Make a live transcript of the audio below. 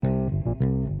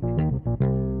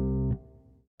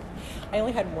I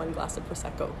only had one glass of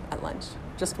Prosecco at lunch.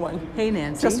 Just one. Hey,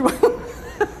 Nancy. Just one.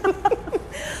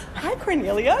 Hi,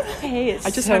 Cornelia. Hey, I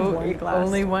just had one glass.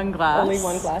 Only one glass. Only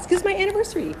one glass. Because my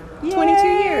anniversary. Yay, 22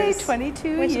 years.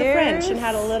 22 Went years. to the French and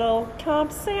had a little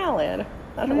Cobb salad.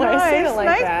 I don't know why I say it like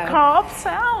nice that. Cobb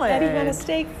salad. Then he got a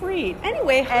steak free.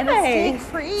 Anyway, And hi. a steak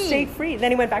free. Steak free.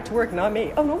 Then he went back to work, not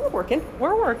me. Oh, no, we're working.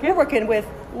 We're working. We're working with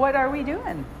What are we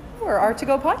doing? our To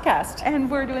Go podcast.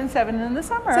 And we're doing 7 in the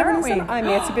summer, Seven in aren't the summer. summer. I'm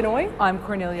Nancy Benoit. I'm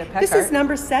Cornelia Peckart. This is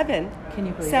number 7. Can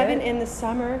you believe 7 it? in the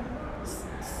summer.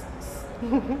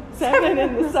 7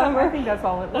 in the summer. I think that's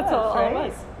all it was, That's all right?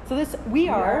 it was. So we We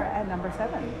are are. at number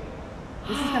 7.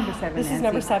 This is number 7, This is Nancy.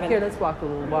 number 7. Here, let's walk a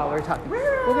little while we're talking.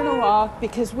 We're going to walk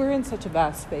because we're in such a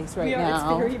vast space right We are.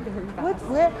 now. It's very, very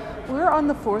vast. We're on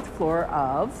the 4th floor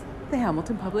of the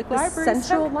Hamilton Public The Library.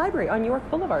 Central Library on York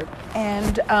Boulevard.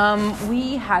 And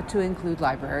we had to include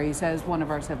libraries as one of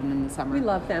our 7 in the summer. We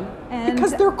love them. And-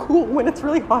 because they're cool when it's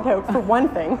really hot out, for one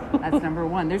thing. That's number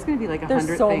 1. There's going to be like 100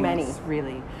 There's so things, many.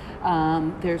 really.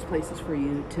 There's places for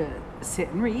you to sit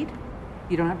and read.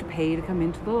 You don't have to pay to come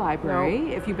into the library.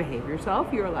 No. If you behave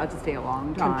yourself, you're allowed to stay a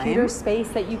long time. Computer space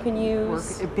that you can Work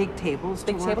use. at big tables.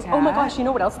 Big to tables. Work Oh my at. gosh, you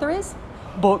know what else there is?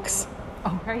 Books.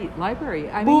 Oh, right, library.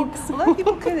 I Books. mean, a lot of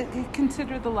people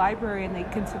consider the library and they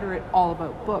consider it all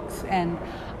about books. And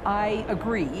I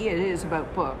agree, it is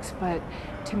about books. But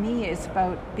to me, it's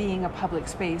about being a public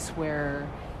space where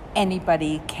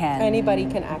anybody can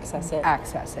access it.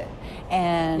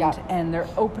 And Yeah. and they're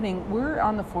opening. We're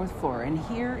on the 4th floor, and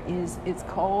here is it's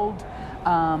called.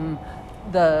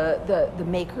 The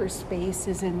maker space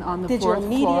is on the Digital 4th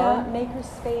media floor. maker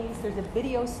space. There's a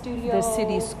video studio. The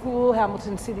city school,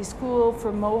 Hamilton City School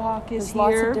for Mohawk is There's here.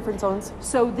 lots of different zones.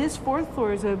 So this 4th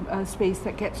floor is a space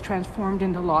that gets transformed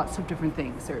into lots of different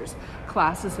things. There's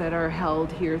classes that are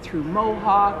held here through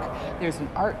Mohawk. There's an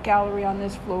art gallery on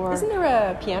this floor. Isn't there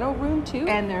a piano room too?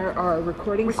 And there are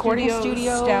recording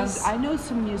studios. I know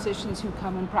some musicians who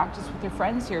come and practice with their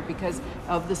friends here because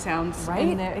of the sounds right?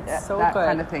 in there, It's so that good.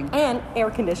 kind of thing. And air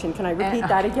conditioned. Can I repeat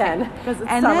that again? Because it's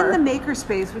And summer. then the maker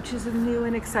space, which is a new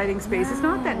and exciting space. It's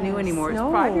not that new anymore. It's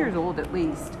no. 5 years old at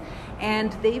least.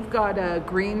 And they've got a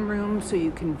green room so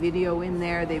you can video in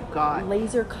there. They've got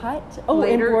laser cut. Oh,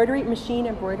 embroidery machine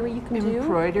embroidery you can do.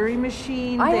 embroidery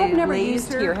machine. I have they never laser.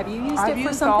 used here. Have you used I've it for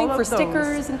used something, all for of those.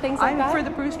 stickers and things like that? For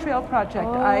the Bruce Trail project.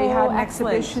 I had an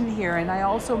excellent. exhibition here, and I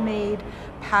also made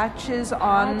patches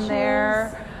on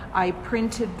there. I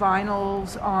printed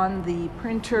vinyls on the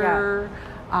printer.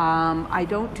 I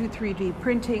don't do 3D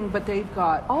printing, but they've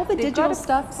got all the they've digital got a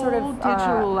stuff sort of full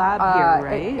digital lab here,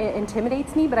 right? It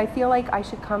intimidates me, but I feel like I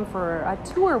should come for a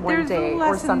tour one There's the day or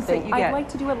lessons something. that you I'd get. like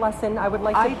to do a lesson. I would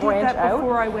like I to did branch that out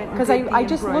before I went and because did the I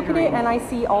just look at it embroidery. and I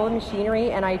see all the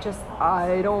machinery and I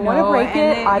don't want to No, break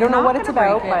and it. I don't you're know not what it's gonna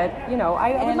about, break it. but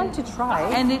I would like to try.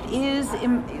 And it is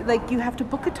like you have to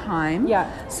book a time. Yeah.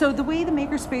 So the way the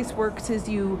makerspace works is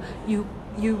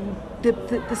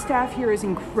the staff here is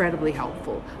incredibly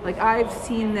helpful. Like I've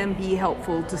seen them be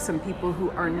helpful to some people who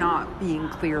are not being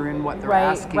clear in what they're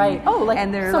asking. Right. Oh, like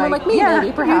and they're someone like me, yeah,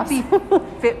 maybe, perhaps. you'd be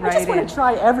fit right I just in. want to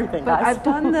try everything, But guys. I've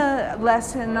done the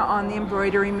lesson on the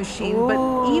embroidery machine,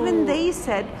 but even they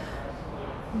said,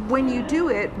 when you do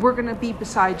it, we're going to be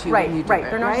beside you when you do it.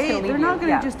 They're not just gonna leave They're not you.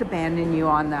 going to just abandon you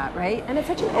on that, right? And it's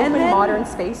such an open, modern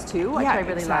space too, which I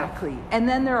really exactly. love. And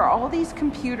then there are all these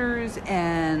computers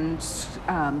and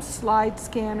slide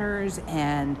scanners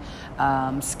and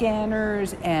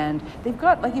scanners, and they've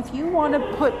got like if you want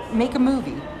to make a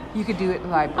movie, you could do it in the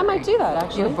library. I might do that,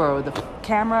 actually. You could borrow the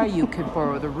camera, you could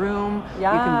borrow the room,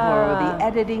 Yeah. you can borrow the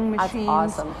editing That's machines.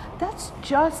 awesome. That's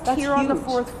just That's here on the huge.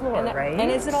 4th floor, right?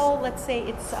 And is it all, let's say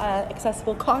it's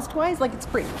accessible cost-wise? Like it's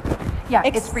free? Yeah,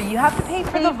 it's free. You have to pay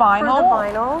for the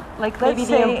vinyl. Like maybe let's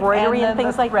the say, embroidery and then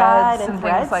things the like that, threads and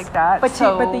things like that. But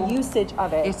So but the usage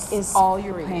of it it's is all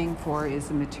you're free. paying for is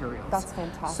the materials. That's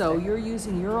fantastic. So you're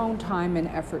using your own time and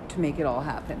effort to make it all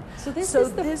happen. So this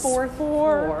is the 4th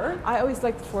floor. I always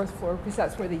like the 4th floor because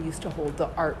that's where they used to hold the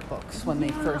art books when they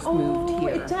first moved here.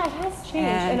 It has changed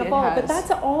And and it evolved, but has.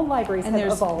 that's all libraries And have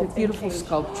there's evolved. the beautiful and changed.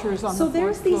 sculptures on So the 4th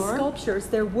there's these floor. sculptures.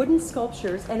 They're wooden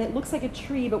sculptures, and it looks like a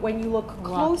tree, but when you look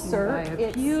closer, Walking by a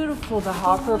it's beautiful The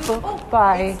Hopper book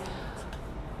by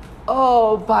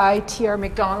T.R.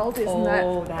 McDonald. Isn't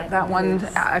that one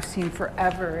is. I've seen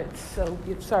forever. It's so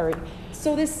beautiful. Sorry.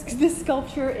 So this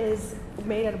sculpture is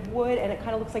made out of wood, and it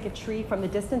kind of looks like a tree from the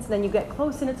distance. And then you get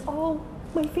close, and it's all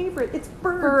my favorite. It's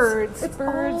birds. It's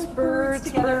birds, all birds,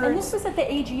 together. And birds. this was at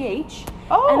the AGH.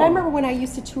 Oh. And I remember when I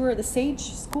used to tour the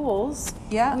Sage schools.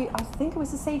 Yeah. I think it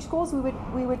was the Sage schools.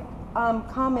 We would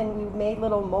come and you made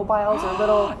little mobiles or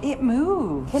little It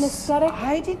moves. kinesthetic.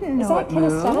 I didn't know Is that it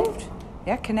moved. kinesthetic?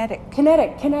 Yeah, kinetic.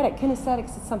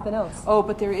 Kinesthetics is something else. Oh,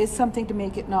 but there is something to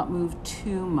make it not move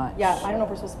too much. Yeah, I don't know if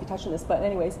we're supposed to be touching this, but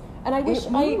anyways. And I wish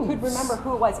It I moves. could remember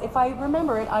who it was. If I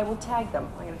remember it, I will tag them.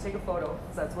 I'm going to take a photo,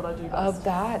 because that's what I do best. Of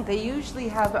that, they usually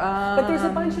have. But there's a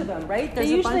bunch of them, right? They There's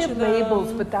a usually bunch have of them.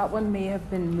 labels, but that one may have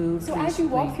been moved. So as you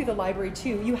walk through the library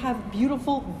too, you have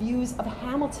beautiful views of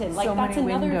Hamilton. Like So that's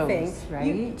many another windows, thing.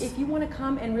 right? If you want to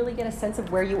come and really get a sense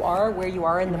of where you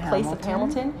are in the place of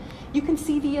Hamilton, you can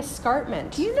see the escarpment.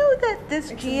 Do you know that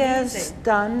this It's GS amazing.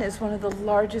 Dunn is one of the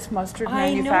largest mustard I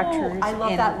know. manufacturers I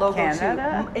love in that logo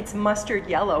Canada? too. It's mustard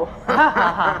yellow.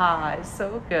 It's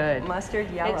so good. Mustard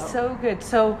yellow. It's so good.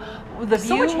 So the There's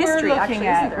so view much we're history, looking actually,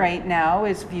 at isn't there? right now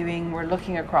is viewing. We're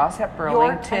looking across at York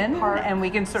Burlington, Park and we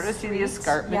can sort of see the Street.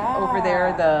 escarpment over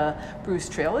there. The Bruce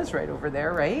Trail is right over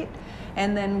there, right?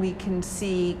 And then we can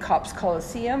see Cops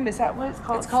Coliseum. Is that what it's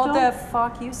called? It's called still? the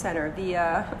Fuck You Center.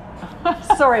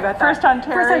 Sorry about that. First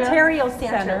Ontario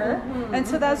Center. And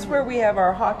so that's where we have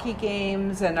our hockey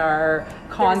games and our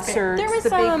concerts. There was the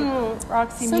big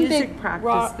Roxy some music big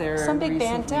practice there. Some big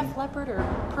band, recently. Def Leppard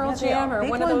or Pearl Yeah, they Jam all- or big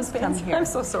one of those ones come bands. here. I'm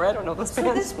so sorry, I don't know those So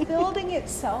bands. this building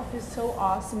itself is so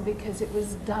awesome because it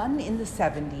was done in the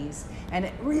 70s and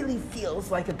it really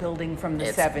feels like a building from the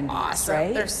It's 70s, awesome.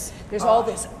 right? There's all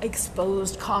this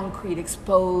exposed concrete,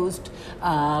 exposed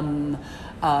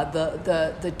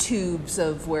the tubes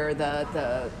of where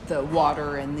the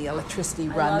water and the electricity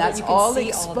run. love that That's you can all see all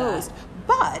exposed.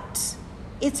 But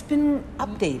it's been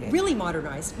updated. Really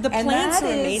modernized. The And plants that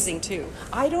are is- amazing too.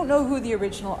 I don't know who the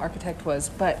original architect was,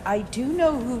 but I do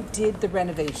know who did the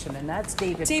renovation, and that's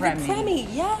David Premi,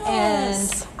 yes.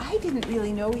 And I didn't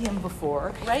really know him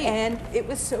before. Right. And it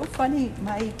was so funny.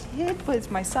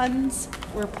 My sons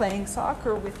were playing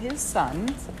soccer with his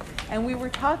sons, and we were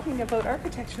talking about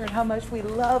architecture and how much we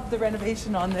love the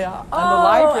renovation on the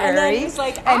library. And then he's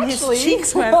like, and actually, his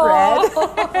cheeks went red.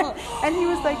 And he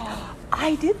was like,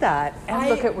 I did that. And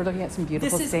we're looking at some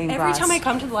beautiful stained glass. Every time I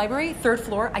come to the library, third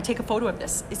floor, I take a photo of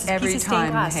this. It's this Every piece of stained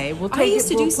time, glass. hey, we'll I take used it-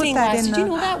 to we'll do put stained that glass. in Did you the-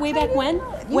 know that way I back know. when? You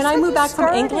When I said moved you back from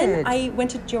started. England, I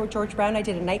went to George Brown. I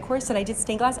did a night course and I did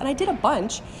stained glass and I did a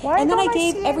bunch. Why and then don't I I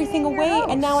gave see everything any in your away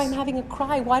and now house? I'm having a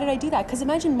cry. Why did I do that? Because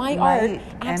imagine my Right. art And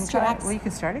abstracts. well, you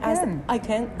can start as- again. I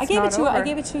can. I It's gave it not to. I over.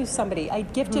 gave it to somebody. I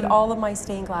gifted all of my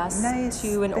stained glass to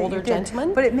an that you older did.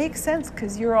 gentleman. But it makes sense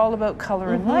because you're all about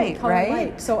color and light, Color right?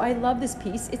 light. So I love this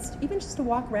piece. It's even just to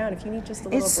walk around if you need just a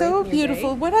little It's break so in your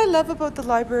beautiful. day. What I love about the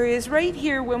library is right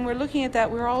here, when we're looking at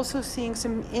that, we're also seeing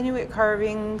some Inuit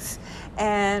carvings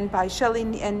and by Shelley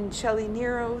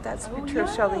Nero. That's a picture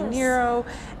of Shelley yes. Nero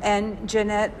and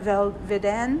Jeanette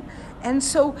Vidin. And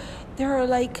so there are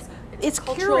like, it's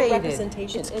cultural curated.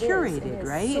 representation. It's It is, curated, it is.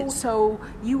 right? So- So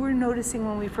you were noticing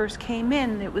when we first came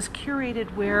in, it was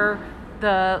curated where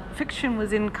the fiction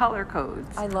was in color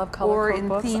codes. I love color or code in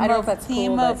books. theme I don't know of, if that's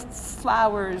theme cool, of but-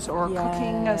 flowers or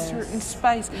cooking a Yes. certain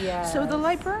spice. Yes. So the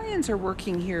librarians are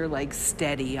working here like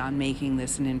steady on making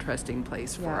this an interesting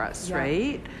place for Yeah, us, yeah.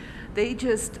 right? They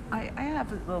just, I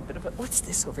have a little bit of a, what's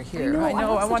this over here? know, I have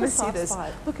I such want a to see soft this. spot.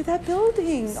 Look at that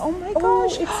building. Oh my Oh,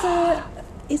 gosh.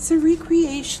 It's a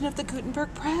recreation of the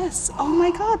Gutenberg Press. Oh my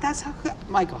God, that's how,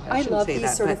 my God, I I shouldn't love say these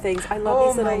that, sort of but- things. I love oh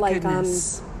these little my like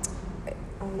goodness.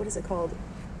 what is it called?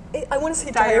 I want to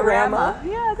say Diorama. diorama.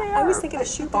 Yeah, they are. I was thinking of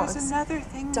But shoebox. There's another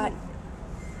thing. Di-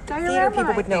 Diorama, Theater people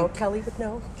I would know. think. Kelly would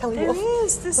know. Kelly There Wolf.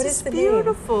 is. This What is the name?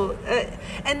 beautiful.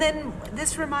 And then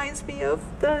this reminds me of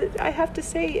I have to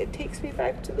say, it takes me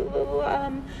back to the little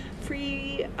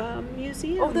free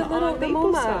museum. Oh, the little on the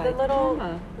Maple MoMA, Side. the little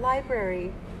MoMA.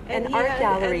 library and he art had-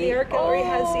 gallery. And the art gallery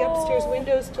has the upstairs Oh.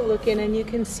 windows to look in, and you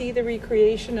can see the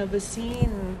recreation of a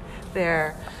scene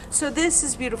there. So this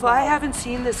is beautiful. I haven't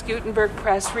seen this Gutenberg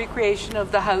Press recreation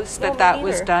of the house No, that me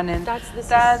was neither. done in. This is-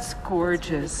 That's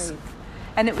gorgeous. great.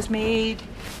 And it was made,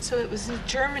 so it was in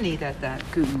Germany that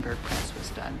Gutenberg Press was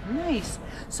done. Nice.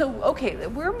 So, okay,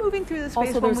 we're moving through this space.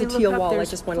 Also, when there's we a look teal up, wall. I there's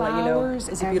just want to let you know. flowers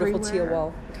It's a beautiful teal everywhere.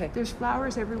 wall. Okay. There's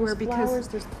flowers everywhere There's because flowers,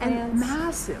 there's and plants.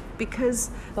 massive because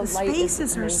The the light is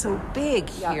spaces are so amazing. big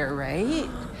Yeah. here, right?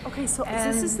 Okay, so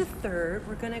And- this is the third.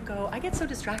 We're gonna go. I get so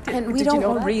distracted. And we Did you don't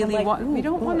know that? really I'm like, want we ooh,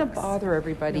 don't want to books. bother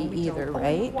everybody No, we either, don't. Oh,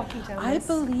 right? walking down I this.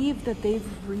 believe that they've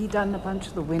redone a bunch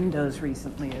of the windows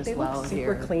recently as They well look super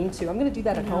here. clean too. I'm gonna do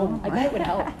that at home. I bet it would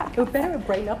help. It would better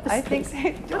brighten up the I space.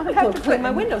 think they don't I'm have gonna to clean put-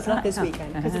 my windows not this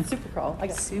weekend because it's super crawl. I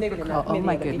got maybe Super not. cool. Oh Maybe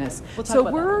my another goodness. weekend. We'll talk So about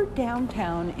that. we're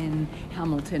downtown in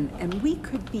Hamilton, and we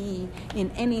could be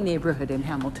in any neighborhood in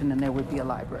Hamilton and there would be a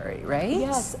library, right?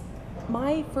 Yes.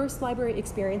 my first library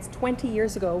experience 20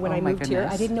 years ago when Oh, I my moved here, I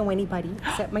goodness. didn't know anybody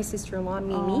except my sister-in-law,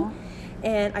 Mimi. Aw.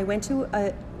 And I went to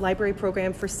a library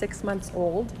program for 6 months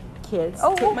old kids.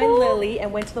 Oh, Took my oh. Lily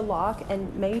and went to the Lock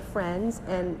and made friends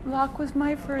and Locke was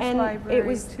my first and library it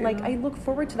was too. like I look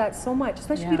forward to that so much,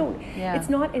 especially if you Yeah, don't. yeah. It's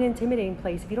not an intimidating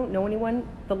place if you don't know anyone.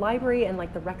 The library and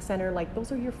like the rec center, like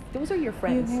those are your You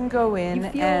friends. can go in You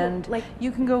feel and like- you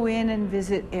can go in and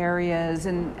visit areas.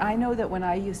 And I know that when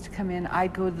I used to come in,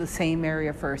 I'd go to the same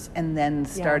area first and then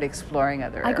start exploring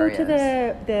other I areas. go to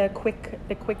the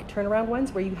quick turnaround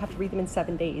ones where you have to read them in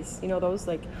 7 days. You know those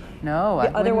like. No, I Yeah,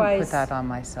 wouldn't otherwise- put that on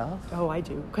myself. Oh, I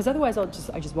do. Because otherwise,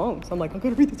 I just won't. So I'm like, I'm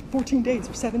gonna read this in 14 days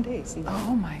or 7 days. And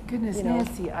Oh my goodness, You know.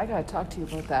 Nancy, I gotta talk to you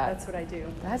about that. that's what I do.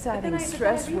 That's But then adding I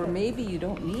stress read where them. maybe you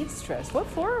don't need stress. What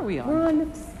floor are we on? We're on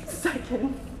the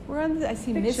second. We're on the, I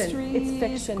see Fiction. mysteries, It's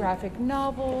fiction. graphic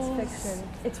novels. It's fiction.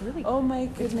 It's really. Oh my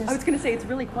goodness. I was gonna say it's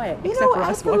really quiet, You except know, for at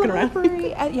us the walking around. library,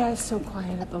 yeah, it's so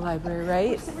quiet at the library,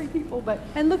 right? Sorry, people, but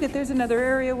And look at there's another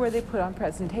area where they put on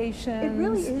presentations. It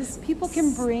really is. People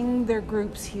can bring their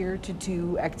groups here to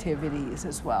do activities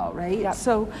as well, right? Yep.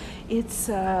 So it's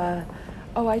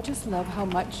I just love how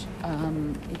much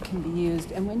it can be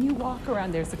used. And when you walk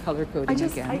around, there's the color coding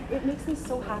again. it makes me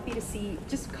so happy to see.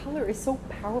 Just color is so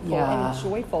powerful Yeah. and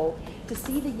joyful. To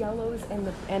see the yellows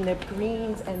and the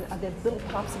greens and the little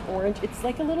pops of orange. It's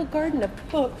like a little garden of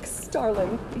books,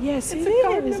 darling. Yes, It's it a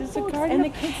garden is. of It's a books. garden And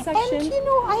of- the kids section. And you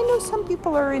know, I know some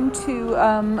people are into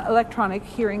electronic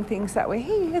hearing things that way.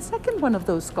 Hey, a second one of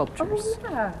those sculptures. Oh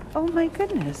yeah. Oh my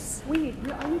goodness. I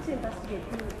need to investigate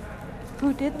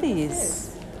Who did who these? this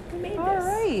is. Who made All this?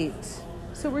 right.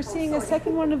 So we're seeing a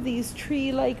second one of these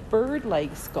tree-like,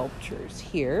 bird-like sculptures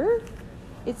here.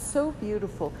 It's so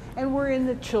beautiful. And we're in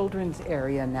the children's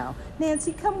area now.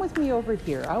 Nancy, come with me over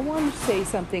here. I want to say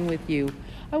something with you.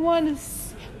 I want to...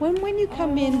 When you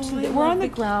come into the... We're on the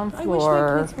ground I wish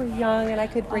floor. my kids were young and I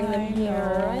could bring them I here.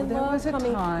 know. I There love was a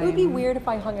coming. It would be time. weird if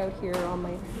I hung out here on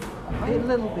my. A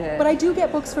little bit. But I do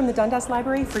get books from the Dundas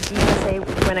Library for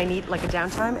GSA when I need like a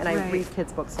downtime, and I Right. read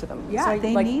kids' books to them. Yeah, So,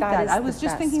 they like, need that. is I the was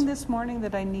just best. thinking this morning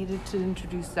that I needed to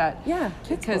introduce that. Yeah,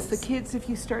 kids' because the books. kids, if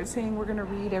you start saying we're going to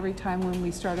read every time when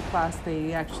we start a class,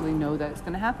 they actually know that it's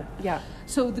going to happen. Yeah.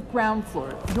 So the ground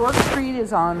floor, York Street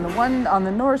is on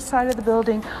the north side of the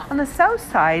building. On the south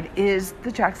side is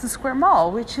the Jackson Square Mall,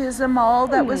 which is a mall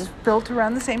that was built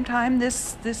around the same time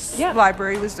this Yeah.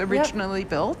 library was originally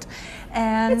built,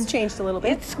 and It's changed a little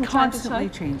bit It's from time to constantly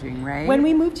time. changing, right? When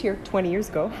we moved here 20 years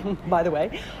ago, by the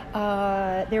way,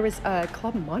 there was a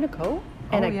Club Monaco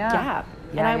and Oh, a yeah. Gap.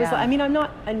 Yeah, and I was yeah. like, I mean, I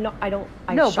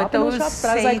No, shop but in those those shops,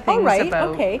 but I was say like, all things right, about-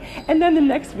 okay. And then the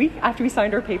next week, after we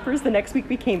signed our papers, the next week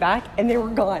we came back and they were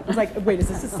gone. I was like, wait, is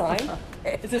this a sign?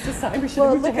 Is this a sign we should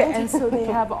Well, move to look at, Hamilton? and so they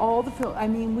have all the film. I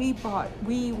mean,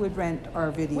 we would rent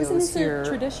our videos Wasn't this here. a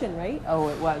tradition, right? Oh,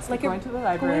 it was. Like Going to the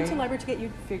library. Going to the library to get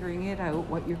your. Figuring it out,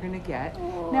 what you're going to get.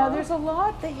 Now, there's a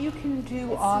lot that you can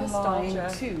do online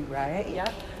nostalgia. too, right? Yeah.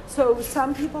 So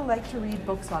some people like to read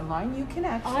books online. You can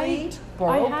actually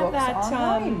borrow I have books that,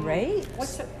 online, right?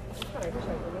 What's it? I wish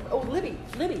I remember. Oh, Libby.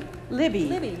 Libby.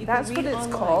 Libby. You That's can what read it's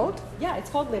online. called. Yeah, it's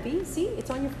called Libby. See, it's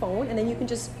on your phone, and then you can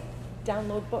just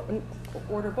download book,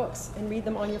 order books, and read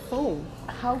them on your phone.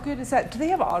 How good is that? Do they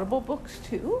have Audible books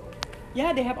too?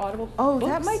 Yeah, they have Audible. Oh,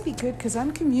 books. that might be good because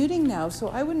I'm commuting now, so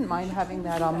I wouldn't mind having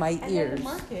that on my And then ears. the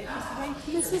market is right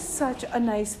here. This is such a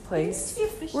nice place. See a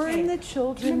fish We're in the tank.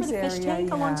 children's Remember the fish area.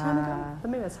 tank a long time ago? yeah.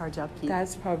 But maybe that's hard to upkeep.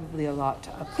 That's probably a lot to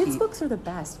upkeep. Kids' books are the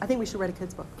best. I think we should write a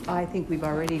kids' book. I think we've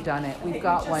already done it. We've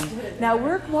got one. Now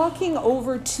we're walking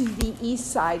over to the east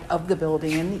side of the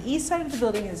building, and the east side of the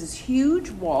building has this huge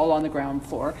wall on the ground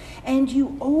floor, and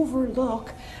you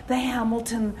overlook the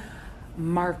Hamilton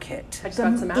Market. I just The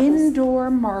got some apples. indoor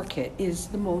market is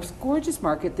the most gorgeous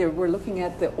market. There, we're looking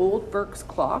at the old Burke's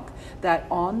clock that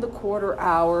on the quarter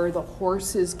hour the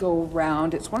horses go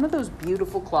round. It's one of those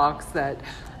beautiful clocks that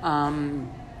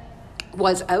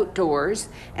was outdoors,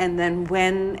 and then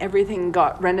when everything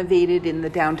got renovated in the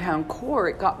downtown core,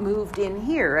 it got moved in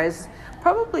here as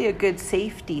probably a good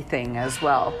safety thing as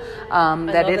well.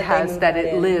 That it has, that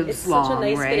it lives it's long, such a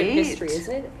nice right? bit of history,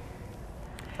 isn't it?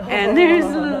 And there's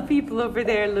the little people over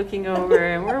there looking over,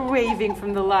 and we're waving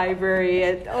from the library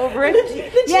over at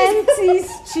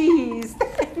Yancey's Cheese.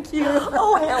 Thank you.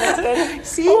 Oh, Hamilton.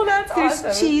 See, Oh, that's there's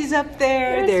awesome. cheese up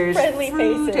there. There's friendly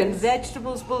fruit and faces.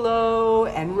 vegetables below,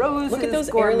 and roses. Look at those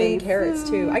gourmet heirloom carrots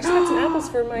too. I just got some apples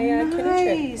for my kiddie trip.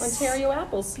 Nice. Ontario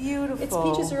apples. Beautiful.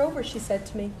 Its peaches are over, she said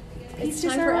to me. Peaches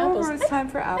time are for over. apples. It's time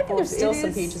for I think apples. there's still It some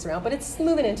is- peaches around, but it's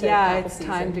moving into Yeah, apple it's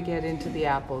season. time to get into the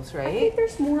apples, I right? think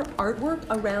there's more artwork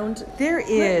around. There Yeah,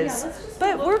 is, let's just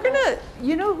but look we're at- gonna.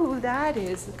 You know who that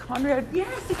is? Conrad Yes,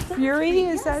 exactly. Fury. Is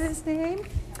Yes. that his name?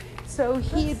 So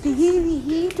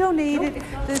he donated.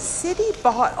 it's not. The city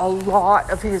bought a lot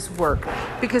of his work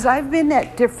because I've been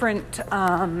at different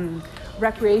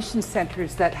recreation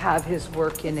centers that have his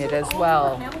work in it as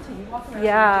well.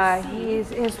 Yeah,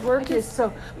 his work is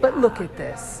so. But look at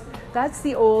this. That's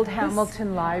the old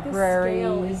Hamilton Library. The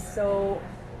scale is so.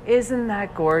 Isn't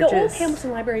that gorgeous? The old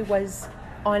Hamilton Library was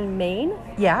on Main.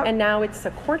 Yeah. And now it's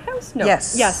a courthouse? No.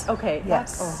 Yes. Yes, okay.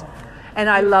 Yes. Oh. And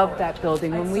I love that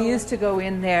building. When It's we so- used to go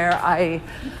in there, I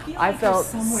like felt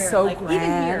you're somewhere, so like,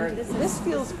 even here, grand. this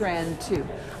feels grand too.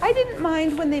 I didn't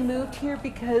mind when they moved here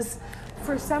because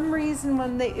for some reason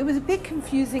it was a bit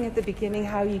confusing at the beginning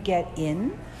how you get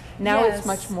in. Now Yes, it's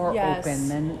much more yes. open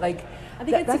and like I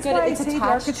think it's a that's good- why it's I say the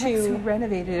attached architects to- who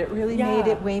renovated it really Yeah. made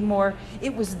it way more.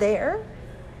 It was there,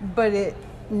 but it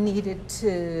needed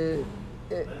to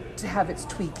have its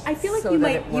tweaks. I feel like so you that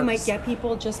might it you might works. get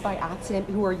people just by accident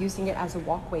who are using it as a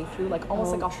walkway through, like almost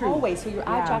Oh, like a true. hallway. So you're at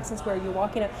Yeah. Jackson Square, you're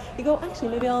walking up, you go, actually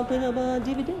maybe I'll put up a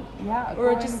DVD. Yeah, Or go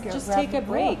in just and just grab take a book.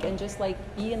 break and just like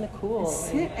be in the cool.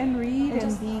 Sit and read and,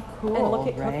 just- be cool. and look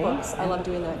at right? cookbooks. I And love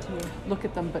doing that too. Look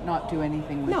at them, but not do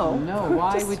anything with No. them. No,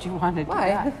 why Just- would you want to do why?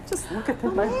 that? Just look at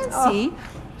them. Nancy,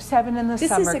 7 in the This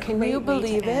summer. is a Can great you way to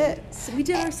believe end. it? So we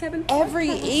did our 7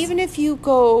 Even if you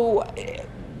go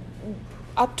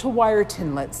up to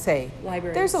Wyerton, let's say,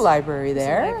 Libraries. there's a library There's a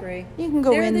there. library. You can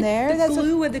go They're in the, there. The That's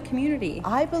glue of the community.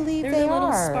 I believe They're they the little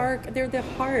are. spark. They're the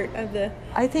heart of the.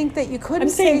 I think that you couldn't I'm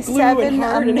saying say glue and 7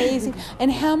 heart and amazing.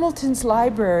 And Hamilton's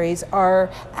libraries are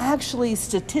actually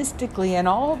statistically and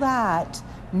all that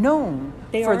known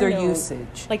They for are their known.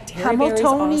 usage. Like Terryberry's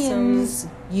Hamiltonians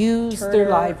use their Turner,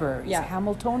 libraries. yeah.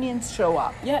 Hamiltonians show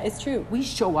up. Yeah, it's true. We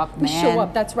show up, We man. show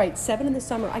up. That's right. 7 in the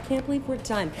summer. I can't believe we're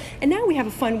done. And now we have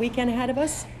a fun weekend ahead of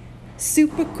us.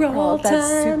 Super crawl Well, that's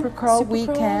time. Super Crawl Super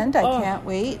weekend. Crawl. I Oh. can't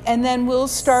wait. And then we'll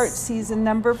start season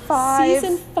number 5.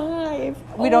 Season 5.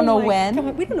 We don't know my when.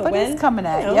 God. We don't know but when. it's coming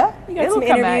at You know, you. We got some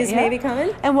interviews maybe coming.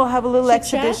 And we'll have a little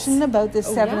Chit-chats. exhibition about the Oh,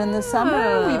 7 in the summer.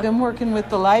 yeah. We've been working with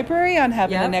the library on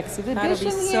having Yep. an exhibition That'll be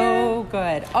here. so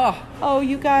good. Oh,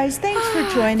 you guys, thanks for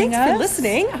joining Thanks us. for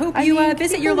listening. I hope I you mean,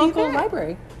 visit can your believe local it?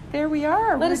 library. There we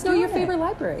are. Let We're us know your doing it. favorite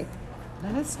library.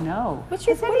 Let us know. What's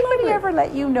your Has favorite anybody library? ever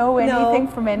let you know anything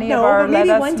from any No, of our? but maybe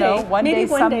let us one know. day. One Maybe day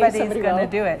one day somebody's somebody going to will.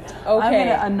 do it. Okay. I'm going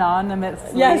to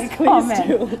anonymously Yes, please comment.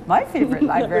 do. My favorite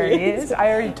library is. I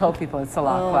already told people it's the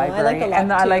Lock Oh, I Library, like the Lock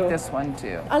and I like too. this one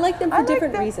too. I like them for I like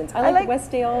different the- reasons. I I like like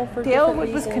Westdale for Dale different was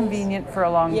reasons. convenient for a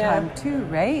long Yeah. time too,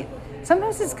 right?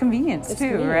 Sometimes it's convenience It's too,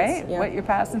 convenience, right? yeah. What you're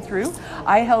passing through.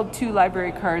 I held 2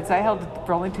 library cards. I held the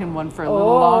Burlington one for a little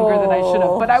longer than I should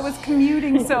have, but I was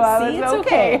commuting, so I See, was it's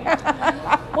okay.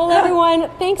 Well, everyone,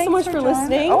 thanks so much for joining.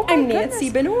 listening. Oh, my I'm Nancy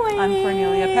goodness. Benoit. I'm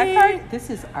Cornelia Peckard. This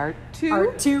is Art 2.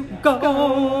 Art to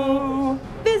go.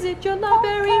 Visit your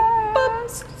library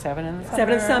books. 7 in the summer.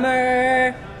 7 of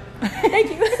summer. Thank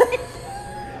you.